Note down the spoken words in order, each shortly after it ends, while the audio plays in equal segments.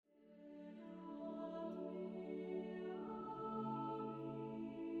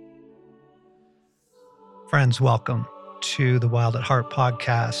Friends, welcome to the Wild at Heart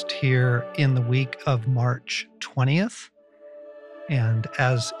podcast here in the week of March 20th. And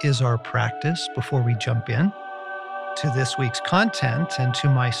as is our practice, before we jump in to this week's content and to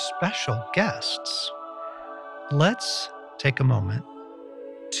my special guests, let's take a moment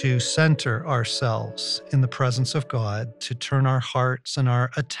to center ourselves in the presence of God, to turn our hearts and our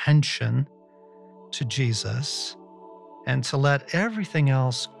attention to Jesus, and to let everything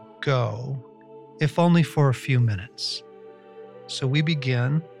else go, if only for a few minutes. So we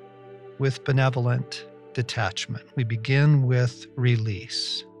begin with benevolent detachment. We begin with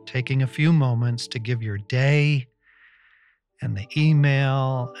release, taking a few moments to give your day and the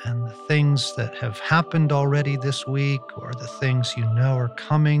email and the things that have happened already this week, or the things you know are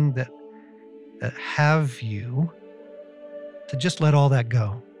coming that have you, to just let all that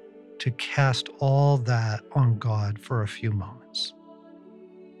go, to cast all that on God for a few moments.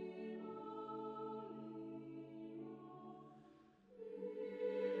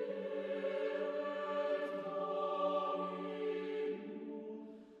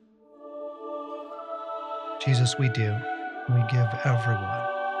 Jesus, we do. We give everyone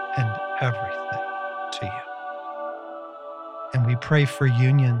and everything to you. And we pray for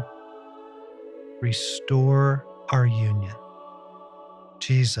union. Restore our union.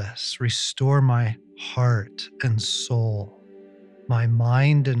 Jesus, restore my heart and soul, my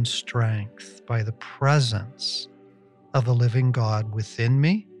mind and strength by the presence of the living God within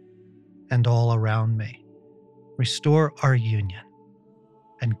me and all around me. Restore our union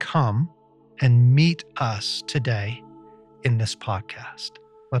and come and meet us today in this podcast.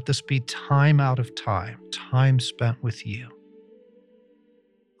 Let this be time out of time spent with you.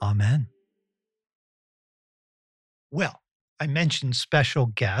 Amen. Well, I mentioned special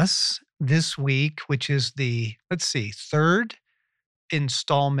guests this week, which is the, third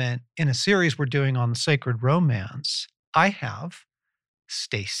installment in a series we're doing on the sacred romance. I have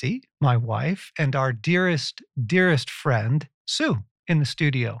Stacy, my wife, and our dearest friend, Sue, in the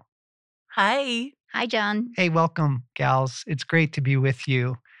studio. Hi. Hi, John. Hey, welcome, gals. It's great to be with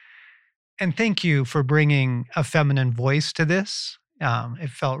you. And thank you for bringing a feminine voice to this. It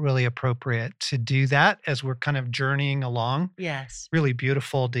felt really appropriate to do that as we're kind of journeying along. Yes. Really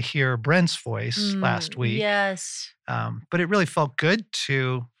beautiful to hear Brent's voice last week. Yes. But it really felt good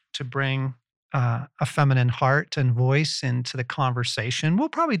to bring a feminine heart and voice into the conversation. We'll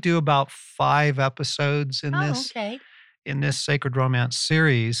probably do about 5 episodes in this Sacred Romance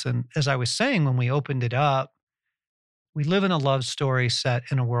series. And as I was saying when we opened it up, we live in a love story set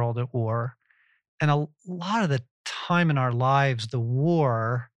in a world at war. And a lot of the time in our lives, the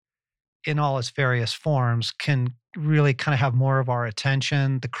war in all its various forms can really kind of have more of our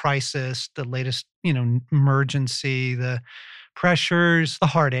attention. The crisis, the latest, emergency, the pressures, the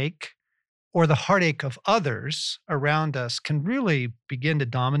heartache, or the heartache of others around us can really begin to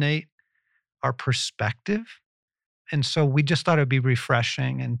dominate our perspective. And so we just thought it'd be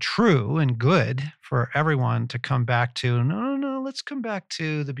refreshing and true and good for everyone to come back to, no, let's come back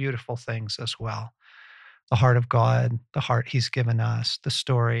to the beautiful things as well. The heart of God, the heart he's given us, the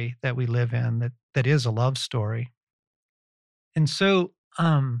story that we live in that is a love story. And so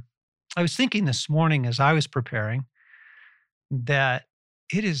I was thinking this morning as I was preparing that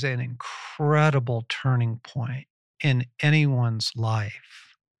it is an incredible turning point in anyone's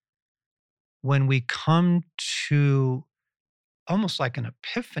life when we come to almost like an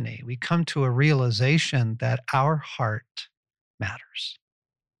epiphany, we come to a realization that our heart matters.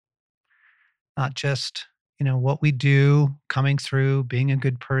 Not just, what we do, coming through, being a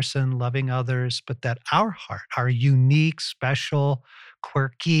good person, loving others, but that our heart, our unique, special,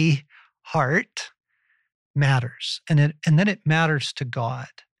 quirky heart matters. And then it matters to God.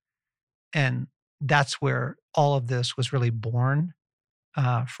 And that's where all of this was really born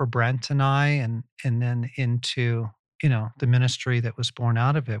for Brent and I, and then into, the ministry that was born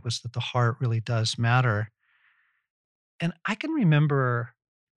out of it, was that the heart really does matter. And I can remember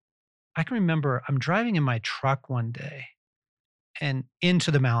I'm driving in my truck one day and into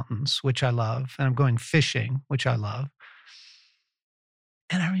the mountains, which I love, and I'm going fishing, which I love.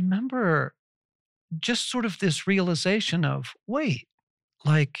 And I remember just sort of this realization of, wait,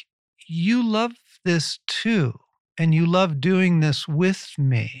 like, you love this too, and you love doing this with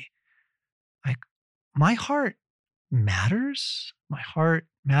me. Like, my heart matters. My heart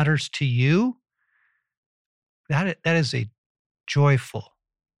matters to you. That is a joyful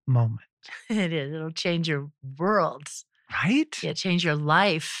moment. It is. It'll change your world. Right? Yeah, change your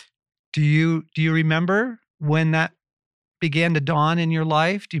life. Do you remember when that began to dawn in your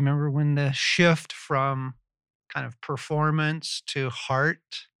life? Do you remember when the shift from kind of performance to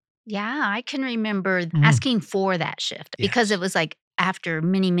heart Yeah, I can remember Mm, asking for that shift because it yes. was, like, after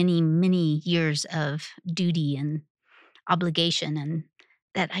many, many, many years of duty and obligation and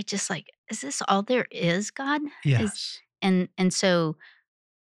that I just like, "Is this all there is, God?" Is Yes. and so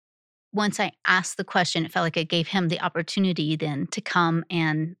once I asked the question, it felt like it gave him the opportunity then to come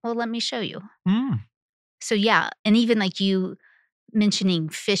and, "Well, let me show you." Mm, So, yeah, and even like you mentioning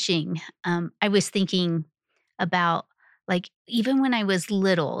fishing, I was thinking about, like, even when I was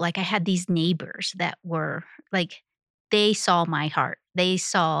little, like, I had these neighbors that were like, they saw my heart. They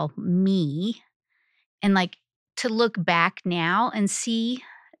saw me, and, like, to look back now and see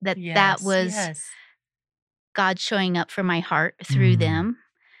that that Yes, was yes. God showing up for my heart through mm, them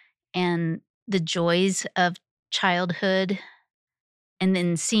and the joys of childhood, and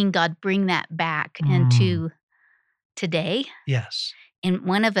then seeing God bring that back mm, into today. yes. And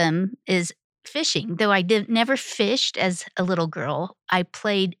one of them is fishing. Though I did never fished as a little girl, I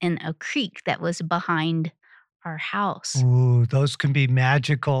played in a creek that was behind our house. Ooh, those can be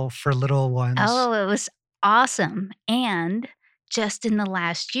magical for little ones. Oh, it was awesome. And just in the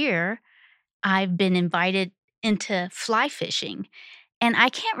last year, I've been invited into fly fishing. And I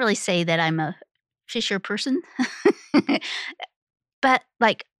can't really say that I'm a fisher person, but,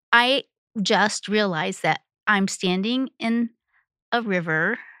 like, I just realized that I'm standing in a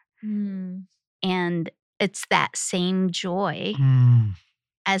river Mm. and it's that same joy Mm,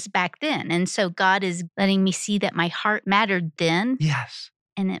 as back then, and so God is letting me see that my heart mattered then, yes.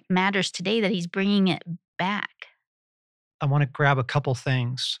 and it matters today that He's bringing it back. I wanna grab a couple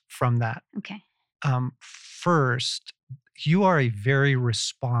things from that. Okay. First, you are a very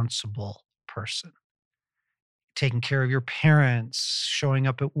responsible person, taking care of your parents, showing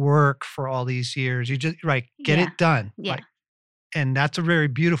up at work for all these years. You just right, get Yeah. it done, Yeah. like and that's a very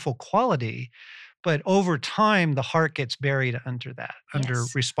beautiful quality, but over time, the heart gets buried under that, under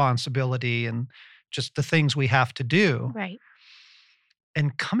Yes. responsibility and just the things we have to do. Right.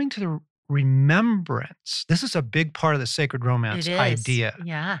 And coming to the remembrance, this is a big part of the sacred It romance is. idea,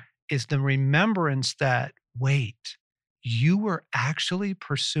 Yeah. is the remembrance that, wait, you were actually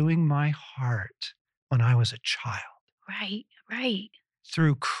pursuing my heart when I was a child Right. Right.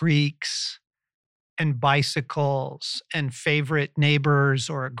 through creeks and bicycles and favorite neighbors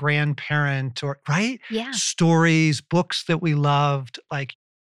or a grandparent or right? Yeah. Stories, books that we loved. Like,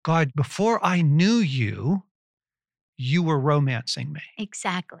 God, before I knew you, you were romancing me.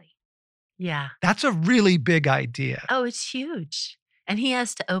 Exactly. Yeah. That's a really big idea. Oh, it's huge. And he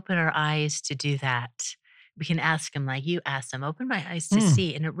has to open our eyes to do that. We can ask him like you asked him, "Open my eyes to Mm,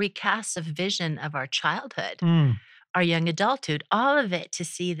 see," and it recasts a vision of our childhood, mm, our young adulthood, all of it to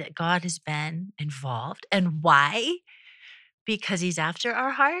see that God has been involved. And why? Because he's after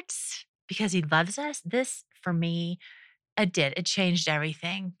our hearts, because he loves us. This, for me, it did. It changed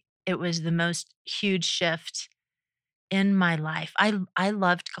everything. It was the most huge shift in my life. I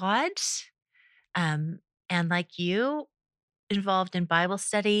loved God, um, and like you, involved in Bible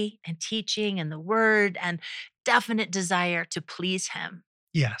study and teaching and the word and definite desire to please him.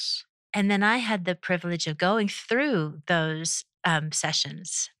 yes. And then I had the privilege of going through those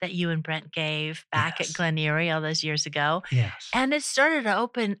sessions that you and Brent gave back at Yes. Glen Erie all those years ago. Yes. And it started to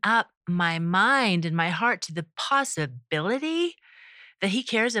open up my mind and my heart to the possibility that he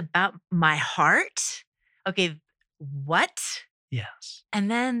cares about my heart. Okay, what? Yes.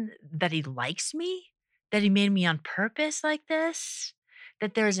 And then that he likes me, that he made me on purpose like this,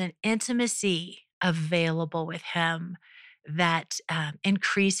 that there's an intimacy available with him that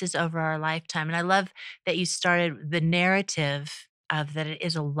increases over our lifetime. And I love that you started the narrative of that it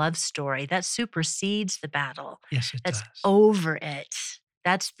is a love story that supersedes the battle, Yes, it that's does. over it.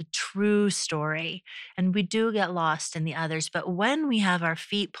 That's the true story. And we do get lost in the others. But when we have our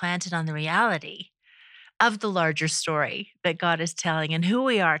feet planted on the reality, of the larger story that God is telling and who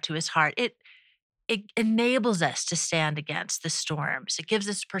we are to his heart, it enables us to stand against the storms. It gives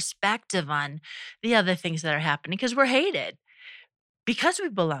us perspective on the other things that are happening because we're hated because we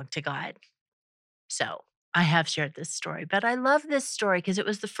belong to God. So I have shared this story, but I love this story because it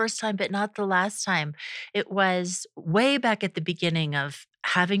was the first time, but not the last time. It was way back at the beginning of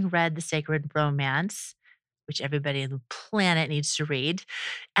having read the sacred romance, which everybody on the planet needs to read.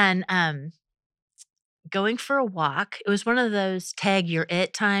 And going for a walk. It was one of those tag you're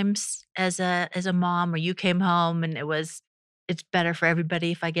it times as a mom where you came home and it was, "It's better for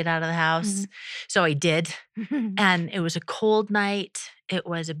everybody if I get out of the house." Mhm. So I did, and it was a cold night. It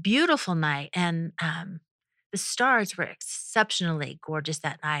was a beautiful night, and, the stars were exceptionally gorgeous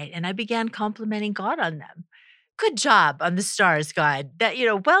that night, and I began complimenting God on them. "Good job on the stars, God. That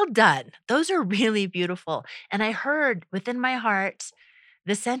well done. Those are really beautiful." And I heard within my heart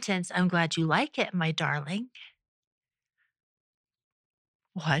The sentence, "I'm glad you like it, my darling."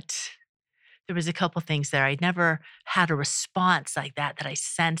 What? There was a couple things there. I never had a response like that I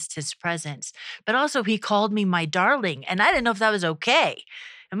sensed his presence. But also he called me my darling, and I didn't know if that was okay.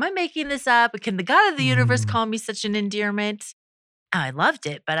 Am I making this up? Can the God of the universe Mm. call me such an endearment? I loved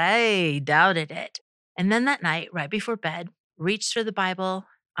it, but I doubted it. And then that night, right before bed, reached for the Bible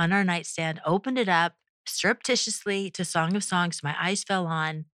on our nightstand, opened it up surreptitiously to Song of Songs. My eyes fell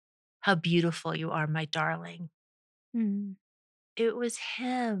on, "How beautiful you are, my darling." Mm. It was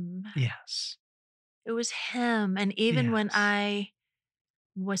him. Yes. It was him. And even when Yes. I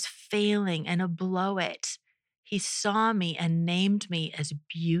was failing and a blow it, he saw me and named me as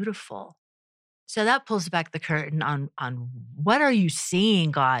beautiful. So that pulls back the curtain on what are you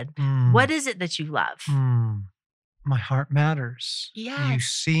seeing, God? Mm. What is it that you love? Mm. My heart matters. You Yes.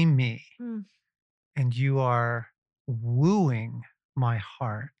 see me, Mm. and you are wooing my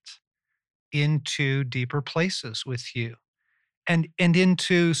heart into deeper places with you, and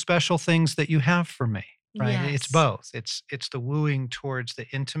into special things that you have for me, right? It's Yes. both. It's the wooing towards the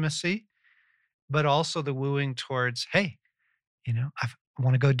intimacy, but also the wooing towards, hey, I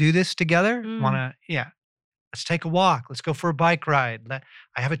want to go do this together. Want Mm. to, yeah, let's take a walk. Let's go for a bike ride.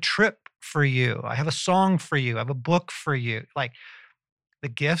 I have a trip for you. I have a song for you. I have a book for you. Like the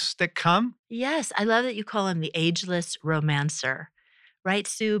gifts that come. Yes. I love that you call him the ageless romancer. Right,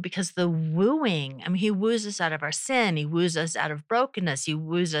 Sue? Because the wooing, I mean, he woos us out of our sin. He woos us out of brokenness. He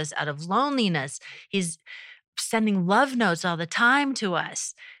woos us out of loneliness. He's sending love notes all the time to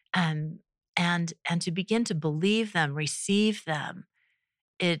us. Um, and to begin to believe them, receive them,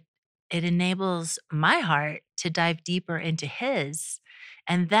 it it enables my heart to dive deeper into his.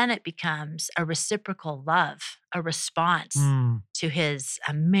 And then it becomes a reciprocal love, a response Mm, to his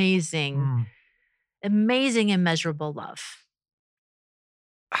amazing, mm. amazing, immeasurable love.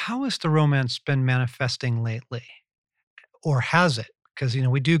 How has the romance been manifesting lately? Or has it? Because,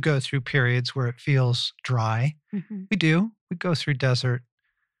 we do go through periods where it feels dry. Mhm. We do. We go through desert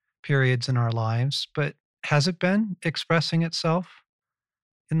periods in our lives, but has it been expressing itself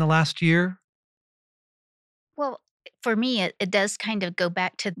in the last year? Well, for me, it does kind of go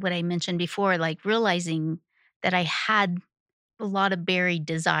back to what I mentioned before, like realizing that I had a lot of buried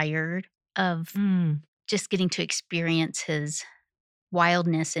desire of Mm, just getting to experience his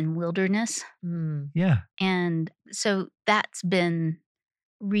wildness and wilderness. mm. Yeah. And so that's been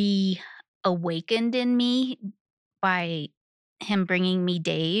reawakened in me by him bringing me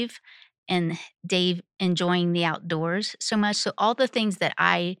Dave and Dave enjoying the outdoors so much. So all the things that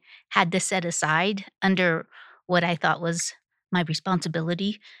I had to set aside under what I thought was my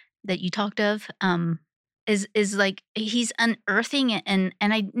responsibility that you talked of, is like he's unearthing it, and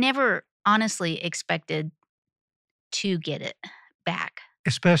I never honestly expected to get it back.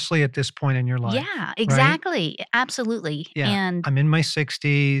 Especially at this point in your life, Yeah, right? exactly. Absolutely. Yeah. And I'm in my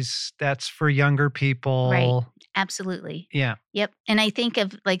 60s. That's for younger right. people. Absolutely. Yeah. Yep. And I think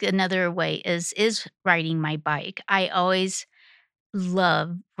of like another way is riding my bike. I always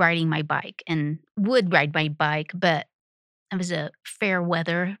love riding my bike and would ride my bike, but I was a fair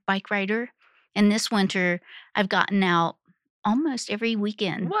weather bike rider. And this winter I've gotten out almost every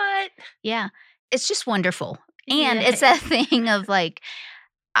weekend. What? Yeah. It's just wonderful. And it's that Yay. thing of like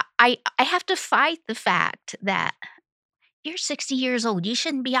I have to fight the fact that you're 60 years old. You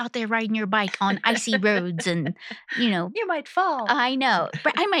shouldn't be out there riding your bike on icy roads and, you know, You might fall. I know,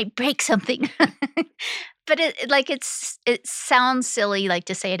 but I might break something. But it sounds silly, like,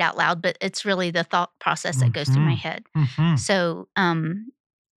 to say it out loud, but it's really the thought process that goes through my Mhm. head. Mhm. So,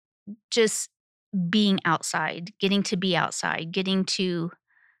 just being outside, getting to be outside, getting to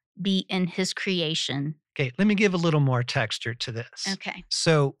be in his creation. Okay, let me give a little more texture to this. Okay.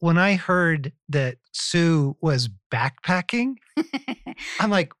 So, when I heard that Sue was backpacking, I'm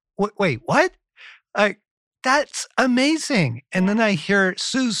like, Wait, what?" Like, that's amazing. And then Yeah. I hear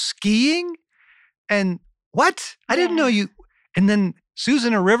Sue's skiing and what? I didn't know Yeah. you. And then Sue's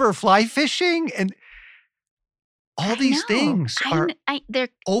in a river fly fishing and all I these know. things are They're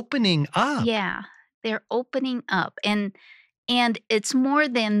opening up. yeah, they're opening up, and it's more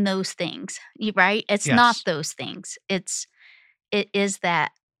than those things, right? It's not Yes. those things. It is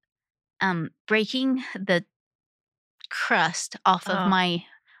that, breaking the crust off of Oh, my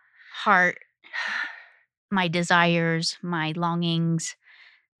heart, my desires, my longings,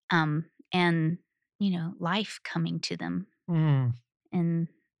 and, life coming to them, Mm, and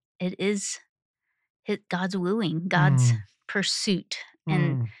it is God's wooing, God's mm, pursuit,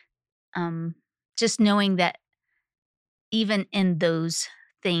 and, mm. um, just knowing that even in those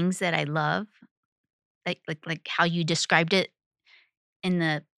things that I love, like how you described it, in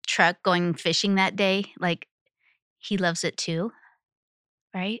the truck going fishing that day, like, he loves it too,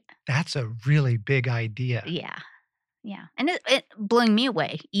 right? That's a really big idea. Yeah. Yeah. And it blowing me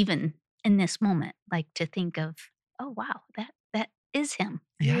away even in this moment, like, to think of, "Oh, wow, that is him."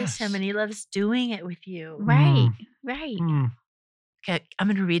 It is him, Yes. and he loves doing it with you. Right, right. Okay, I'm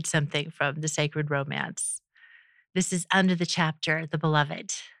going to read something from the Sacred Romance. This is under the chapter, The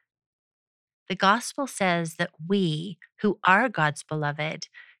Beloved. The gospel says that we, who are God's beloved,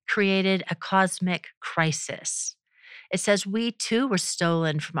 created a cosmic crisis. It says we too were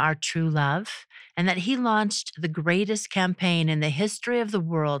stolen from our true love, and that he launched the greatest campaign in the history of the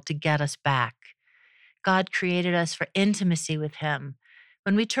world to get us back. God created us for intimacy with him.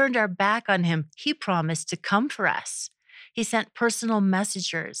 When we turned our back on him, he promised to come for us. He sent personal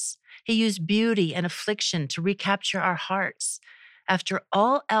messengers. He used beauty and affliction to recapture our hearts. After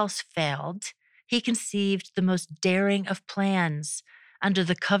all else failed, he conceived the most daring of plans. Under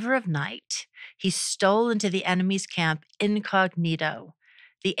the cover of night, he stole into the enemy's camp incognito.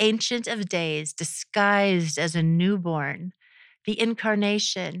 The Ancient of Days, disguised as a newborn. The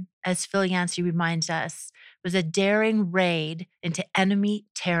incarnation, as Phil Yancey reminds us, was a daring raid into enemy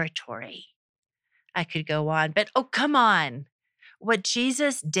territory. I could go on, but oh, come on. What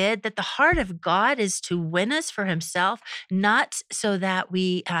Jesus did, that the heart of God is to win us for himself, not so that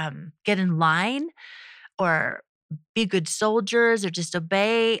we get in line or be good soldiers or just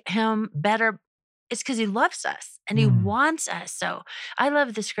obey him better. It's because he loves us and he wants us. So I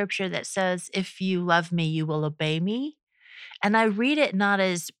love the scripture that says, if you love me, you will obey me. And I read it not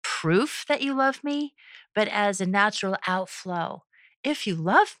as proof that you love me, but as a natural outflow. If you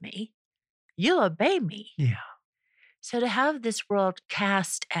love me, you'll obey me. Yeah. So to have this world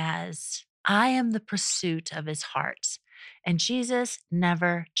cast as I am the pursuit of his heart, and Jesus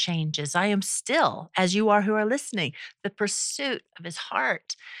never changes. I am still, as you are who are listening, the pursuit of his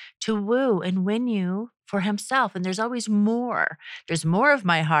heart to woo and win you for himself. And there's always more. There's more of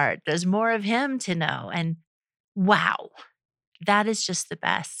my heart. There's more of him to know. And wow. That is just the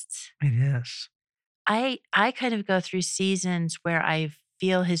best. It is. I kind of go through seasons where I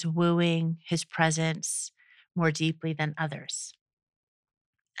feel his wooing, his presence more deeply than others.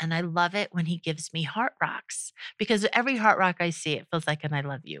 And I love it when he gives me heart rocks, because every heart rock I see, it feels like an I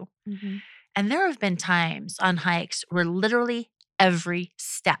love you. Mm-hmm. And there have been times on hikes where literally every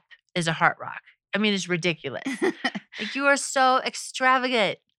step is a heart rock. I mean, it's ridiculous. Like, you are so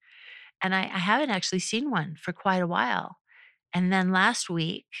extravagant. And I haven't actually seen one for quite a while. And then last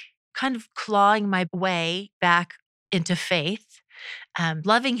week, kind of clawing my way back into faith,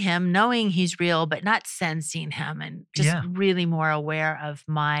 loving him, knowing he's real, but not sensing him, and just really more aware of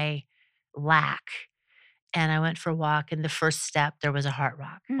my lack. And I went for a walk, and the first step, there was a heart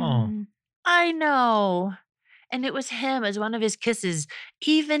rock. Oh. I know. And it was him as one of his kisses.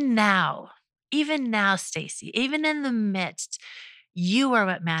 Even now, Stacy, even in the midst, you are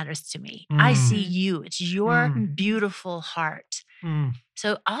what matters to me. I see you. It's your beautiful heart.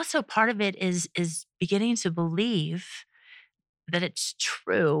 So also part of it is beginning to believe that it's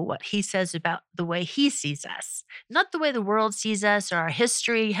true what he says about the way he sees us, not the way the world sees us or our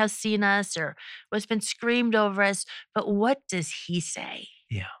history has seen us or what's been screamed over us, but what does he say?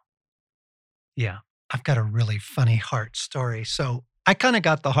 Yeah. Yeah. I've got a really funny heart story. So I kind of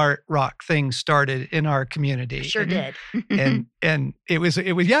got the heart rock thing started in our community. Sure did. And it was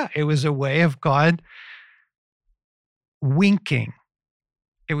a way of God winking.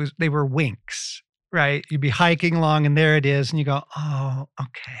 They were winks, right? You'd be hiking along and there it is. And you go, oh,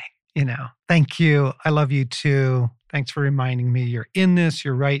 okay. Thank you. I love you too. Thanks for reminding me you're in this.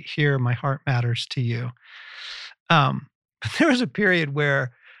 You're right here. My heart matters to you. But there was a period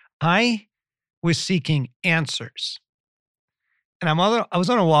where I was seeking answers. And I was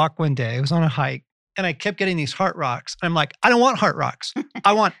on a walk one day. I was on a hike and I kept getting these heart rocks. I'm like, I don't want heart rocks.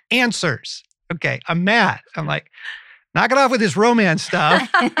 I want answers. Okay. I'm mad. I'm like, knock it off with this romance stuff.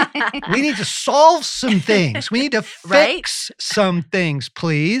 We need to solve some things. We need to fix some things,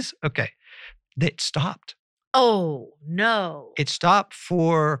 please. Okay. It stopped. Oh, no. It stopped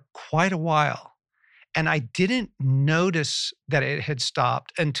for quite a while. And I didn't notice that it had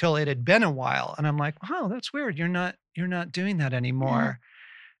stopped until it had been a while. And I'm like, oh, that's weird. You're not doing that anymore.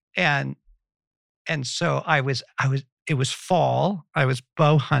 Yeah. And so it was fall. I was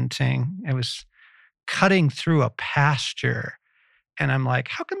bow hunting. I was cutting through a pasture. And I'm like,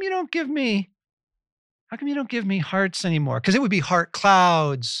 how come you don't give me hearts anymore? Because it would be heart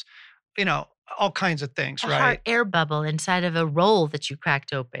clouds, all kinds of things, right? A heart air bubble inside of a roll that you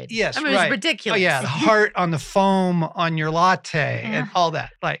cracked open. Yes, I mean, it was ridiculous. Oh, yeah, the heart on the foam on your latte and all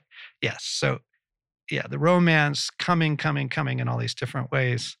that. Like, yes. So the romance coming in all these different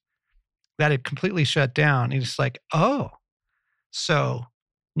ways, that had completely shut down. He's like, oh, so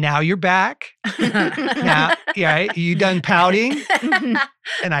now you're back. Now, you done pouting?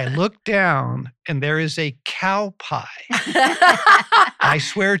 And I look down and there is a cow pie. I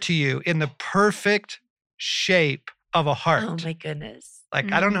swear to you, in the perfect shape of a heart. Oh my goodness.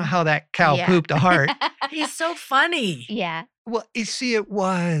 Like, I don't know how that cow pooped a heart. He's so funny. Yeah. Well, you see, it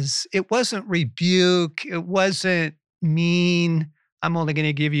wasn't rebuke. It wasn't mean. I'm only going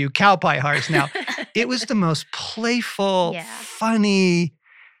to give you cow pie hearts now. It was the most playful, funny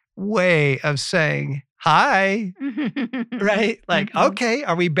way of saying, hi, right? Like, okay,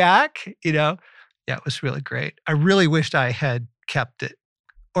 are we back? Yeah, it was really great. I really wished I had kept it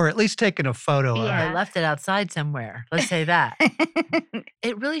or at least taken a photo of it. I left it outside somewhere. Let's say that.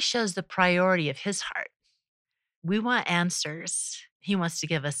 It really shows the priority of his heart. We want answers. He wants to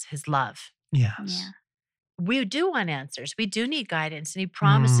give us his love. Yes. Yeah. We do want answers. We do need guidance, and he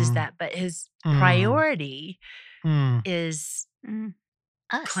promises that. But his priority is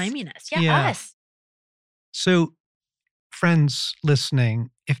us. claiming us. Yeah, us. So, friends listening,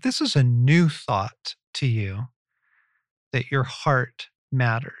 if this is a new thought to you, that your heart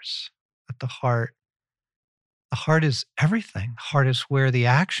matters, that the heart is everything. The heart is where the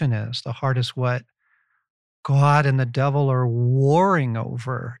action is. The heart is what God and the devil are warring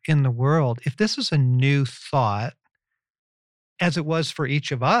over in the world. If this is a new thought, as it was for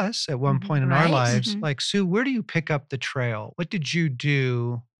each of us at one point in our lives, like, Sue, where do you pick up the trail? What did you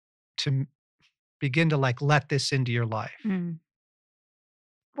do to begin to like let this into your life?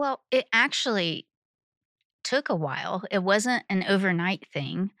 Well, it actually took a while. It wasn't an overnight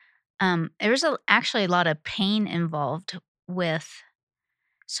thing. There was actually a lot of pain involved with,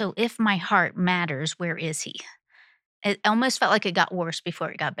 so if my heart matters, where is he? It almost felt like it got worse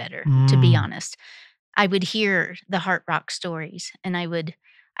before it got better, to be honest. I would hear the heart rock stories and I would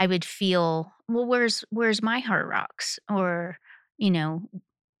feel, well, where's my heart rocks? Or,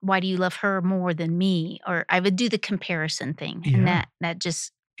 why do you love her more than me? Or I would do the comparison thing. And that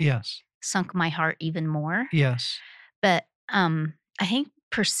just sunk my heart even more. Yes. But I think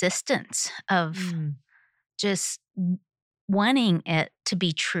persistence of just wanting it to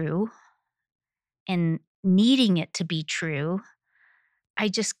be true and needing it to be true, I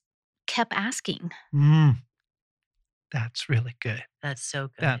just kept asking. That's really good. That's so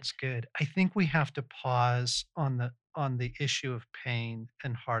good. That's good. I think we have to pause on the issue of pain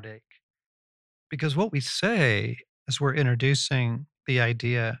and heartache, because what we say as we're introducing the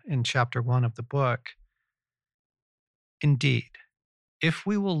idea in chapter 1 of the book, indeed, if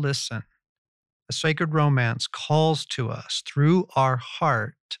we will listen, the sacred romance calls to us through our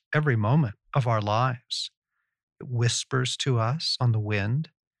heart every moment of our lives. It whispers to us on the wind,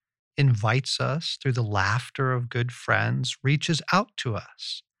 invites us through the laughter of good friends, reaches out to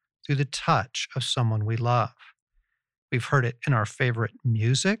us through the touch of someone we love. We've heard it in our favorite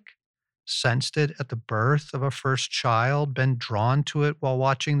music, sensed it at the birth of a first child, been drawn to it while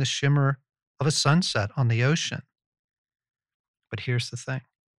watching the shimmer of a sunset on the ocean. But here's the thing.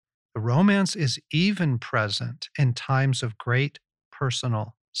 The romance is even present in times of great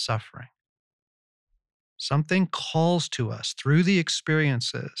personal suffering. Something calls to us through the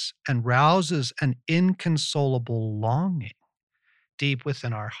experiences and rouses an inconsolable longing deep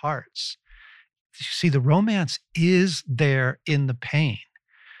within our hearts. You see, the romance is there in the pain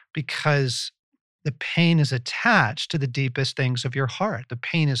because the pain is attached to the deepest things of your heart. The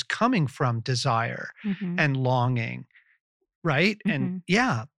pain is coming from desire and longing, right? And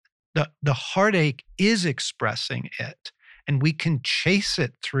the heartache is expressing it. And we can chase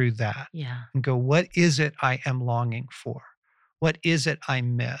it through that and go, what is it I am longing for? What is it I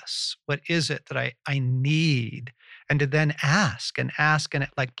miss? What is it that I need? And to then ask and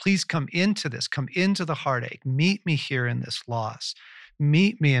like, please come into this, come into the heartache, meet me here in this loss,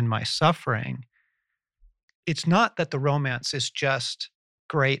 meet me in my suffering. It's not that the romance is just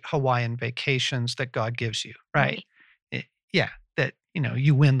great Hawaiian vacations that God gives you, right? That,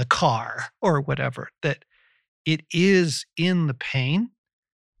 you win the car or whatever, that it is in the pain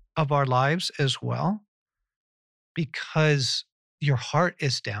of our lives as well, because your heart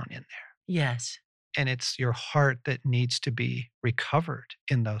is down in there. Yes. And it's your heart that needs to be recovered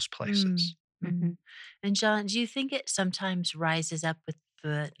in those places. And John, do you think it sometimes rises up with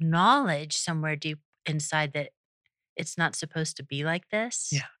the knowledge somewhere deep inside that it's not supposed to be like this?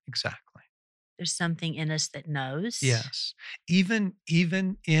 Yeah, exactly. There's something in us that knows. Yes. Even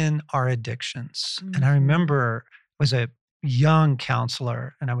in our addictions. And I remember I was a young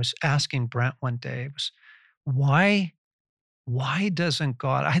counselor and I was asking Brent one day, why why doesn't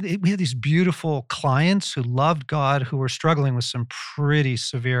God? We had these beautiful clients who loved God, who were struggling with some pretty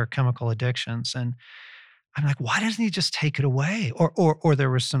severe chemical addictions. And I'm like, why doesn't he just take it away? Or there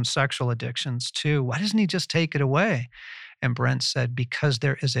were some sexual addictions too. Why doesn't he just take it away? And Brent said, because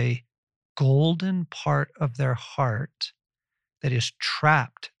there is a golden part of their heart that is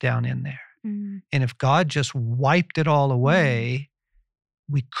trapped down in there. Mm. And if God just wiped it all away,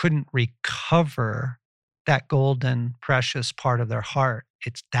 we couldn't recover that golden, precious part of their heart.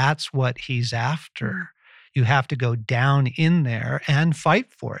 That's what he's after. You have to go down in there and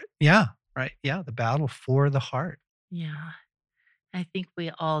fight for it. Yeah, right. Yeah, the battle for the heart. Yeah. I think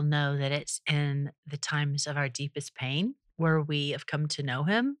we all know that it's in the times of our deepest pain where we have come to know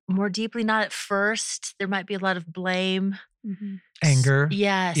him more deeply. Not at first. There might be a lot of blame. Anger.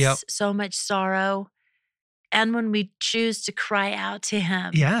 Yes. Yep. So much sorrow. And when we choose to cry out to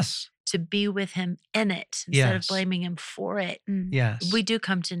him. Yes. To be with him in it instead of blaming him for it. Yes. We do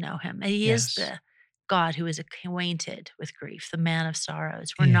come to know him. And he is the God who is acquainted with grief, the man of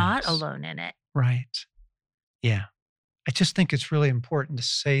sorrows. We're not alone in it. Right. Yeah. I just think it's really important to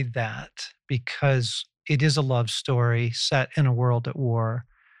say that because it is a love story set in a world at war.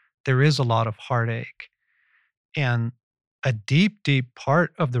 There is a lot of heartache. And a deep, deep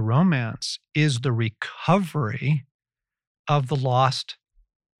part of the romance is the recovery of the lost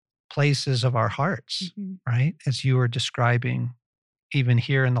places of our hearts, right? As you were describing, even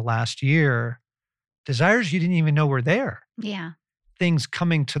here in the last year, desires you didn't even know were there. Yeah. Things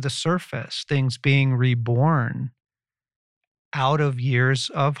coming to the surface, things being reborn out of years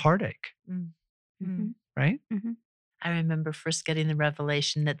of heartache, right? I remember first getting the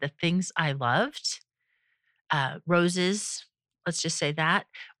revelation that the things I loved, roses, let's just say that,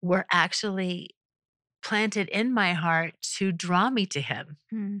 were actually planted in my heart to draw me to him.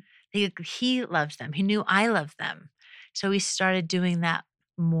 He loved them. He knew I loved them. So he started doing that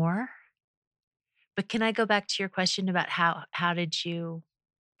more. But can I go back to your question about how did you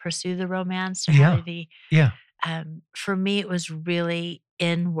pursue the romance? Or how did he? Yeah. For me, it was really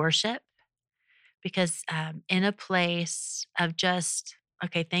in worship because in a place of just,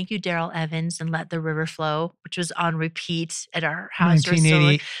 okay, thank you, Daryl Evans, and Let the River Flow, which was on repeat at our house.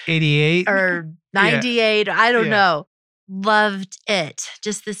 1988 or 98, I don't know. Loved it.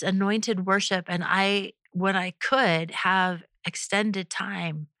 Just this anointed worship. And when I could have extended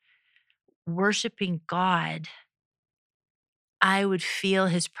time worshiping God, I would feel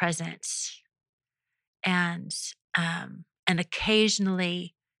his presence. And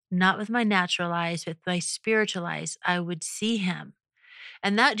occasionally, not with my natural eyes, but my spiritual eyes, I would see him.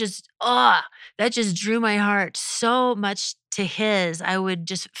 And that just drew my heart so much to his. I would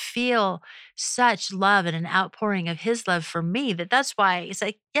just feel such love and an outpouring of his love for me that's why it's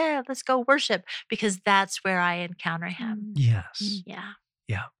like, yeah, let's go worship, because that's where I encounter him. Yes. Yeah.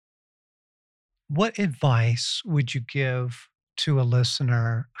 Yeah. What advice would you give to a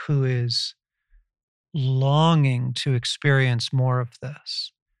listener who is longing to experience more of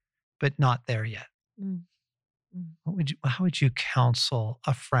this, but not there yet? How would you counsel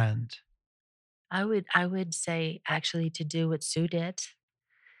a friend? I would say actually to do what Sue did.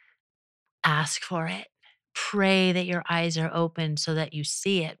 Ask for it. Pray that your eyes are open so that you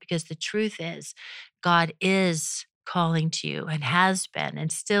see it, because the truth is God is calling to you and has been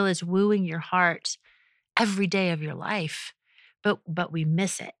and still is wooing your heart every day of your life, but we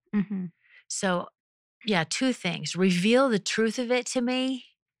miss it. So yeah, two things: reveal the truth of it to me,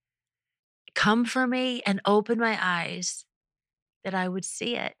 come for me, and open my eyes that I would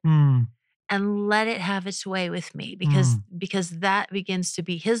see it. And let it have its way with me, because that begins to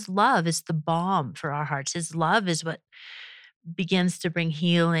be, his love is the balm for our hearts. His love is what begins to bring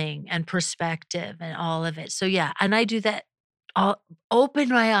healing and perspective and all of it. So yeah, and I do that. Open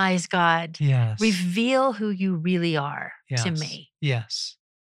my eyes, God. Yes. Reveal who you really are to me. Yes.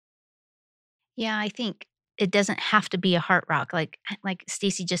 Yeah, I think it doesn't have to be a heart rock. Like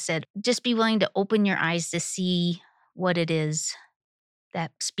Stacey just said, just be willing to open your eyes to see what it is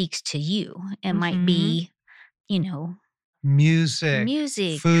that speaks to you. It might be,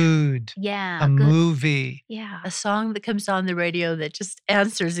 music, food, a movie. Yeah. A song that comes on the radio that just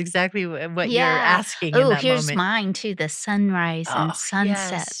answers exactly what you're asking in that here's moment. mine too, the sunrise and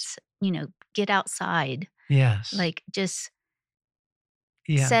sunsets. Get outside. Yes. Like just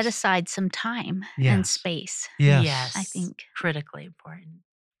set aside some time and space. Yes. I think. Critically important.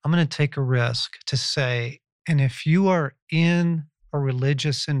 I'm going to take a risk to say, and if you are in a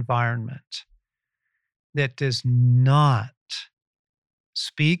religious environment that does not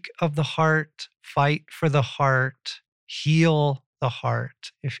speak of the heart, fight for the heart, heal the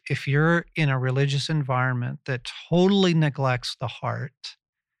heart, if you're in a religious environment that totally neglects the heart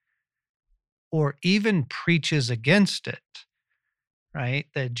or even preaches against it, right?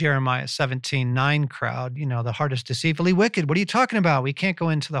 The Jeremiah 17:9 crowd, the heart is deceitfully wicked. What are you talking about? We can't go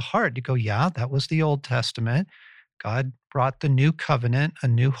into the heart. You go, yeah, that was the Old Testament. God brought the new covenant, a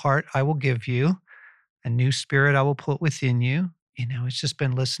new heart I will give you, a new spirit I will put within you. It's just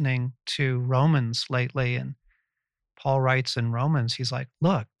been listening to Romans lately, and Paul writes in Romans, he's like,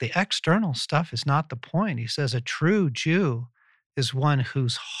 look, the external stuff is not the point. He says a true Jew is one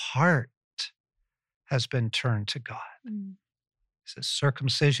whose heart has been turned to God. Mm. He says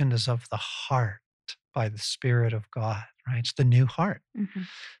circumcision is of the heart by the Spirit of God, right? It's the new heart. Mm-hmm.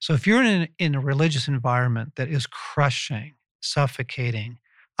 So if you're in a religious environment that is crushing, suffocating,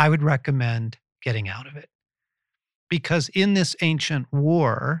 I would recommend getting out of it. Because in this ancient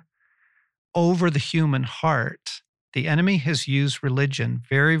war over the human heart, the enemy has used religion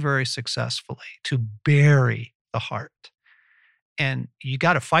very, very successfully to bury the heart. And you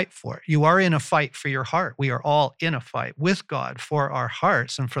got to fight for it. You are in a fight for your heart. We are all in a fight with God for our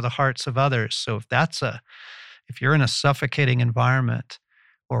hearts and for the hearts of others. So if you're in a suffocating environment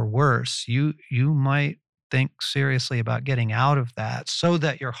or worse, you might think seriously about getting out of that so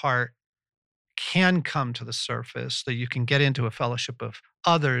that your heart can come to the surface, that you can get into a fellowship of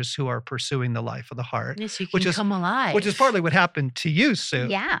others who are pursuing the life of the heart. Yes, you can come alive. Which is partly what happened to you, Sue.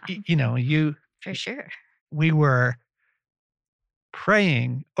 Yeah. You for sure. We were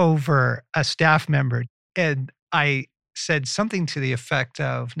praying over a staff member, and I said something to the effect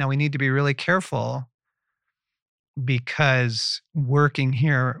of, now we need to be really careful because working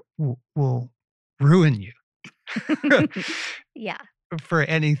here will ruin you. Yeah. For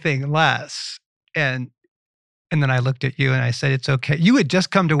anything less. And then I looked at you and I said, it's okay. You had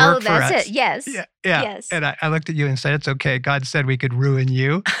just come to work for us. Oh, that's it. Yes. Yeah. Yes. And I looked at you and said, it's okay. God said we could ruin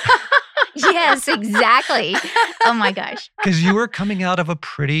you. Yes, exactly. Oh my gosh. Because you were coming out of a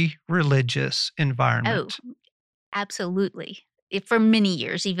pretty religious environment. Oh, absolutely. For many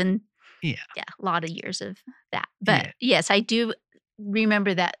years, even. Yeah, a lot of years of that. But yes, I do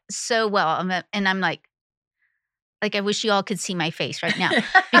remember that so well. And I'm like, I wish you all could see my face right now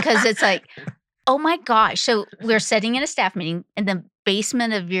because it's like, oh my gosh. So we're sitting in a staff meeting in the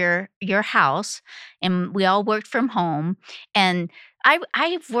basement of your house, and we all worked from home. And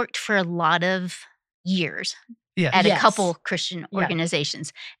I've worked for a lot of years at a couple Christian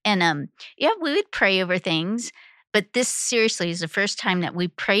organizations. And we would pray over things. But this seriously is the first time that we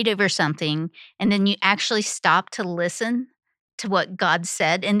prayed over something, and then you actually stopped to listen to what God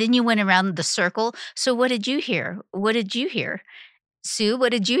said, and then you went around the circle. So what did you hear? What did you hear? Sue,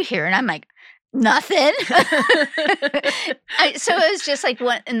 what did you hear? And I'm like, nothing. So it was just like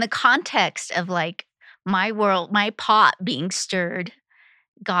what in the context of like my world, my pot being stirred,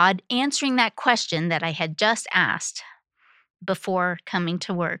 God answering that question that I had just asked before coming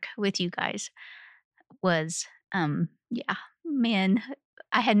to work with you guys was, man,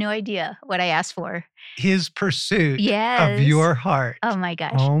 I had no idea what I asked for. His pursuit of your heart. Oh my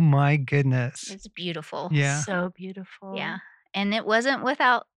gosh. Oh my goodness. It's beautiful. Yeah. So beautiful. Yeah. And it wasn't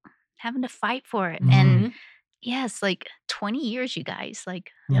without having to fight for it. Mm-hmm. And yes, 20 years, you guys,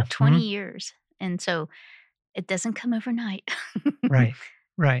 20 years. And so it doesn't come overnight.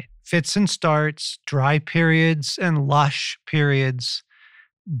 Right. Fits and starts, dry periods and lush periods.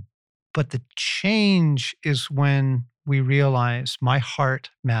 But the change is when we realize my heart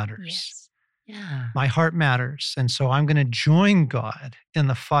matters. Yes. Yeah. My heart matters. And so I'm going to join God in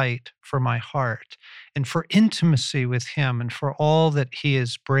the fight for my heart and for intimacy with Him and for all that He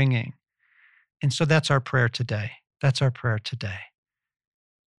is bringing. And so that's our prayer today.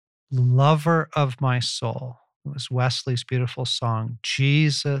 Lover of my soul. It was Wesley's beautiful song.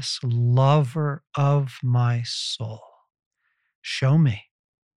 Jesus, lover of my soul. Show me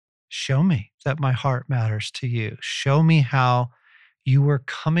that my heart matters to you. Show me how you were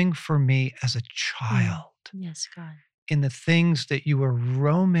coming for me as a child. Yes, God. In the things that you were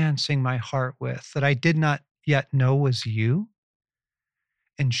romancing my heart with that I did not yet know was you.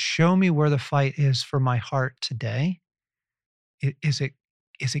 And show me where the fight is for my heart today. Is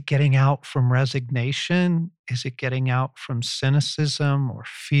it getting out from resignation? Is it getting out from cynicism or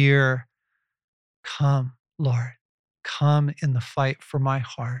fear? Come, Lord, come in the fight for my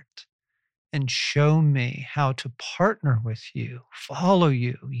heart and show me how to partner with you, follow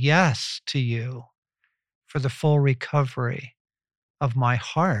you, yes to you, for the full recovery of my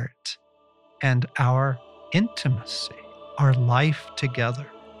heart and our intimacy, our life together.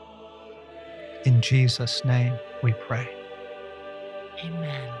 In Jesus' name we pray.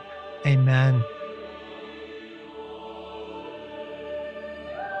 Amen. Amen.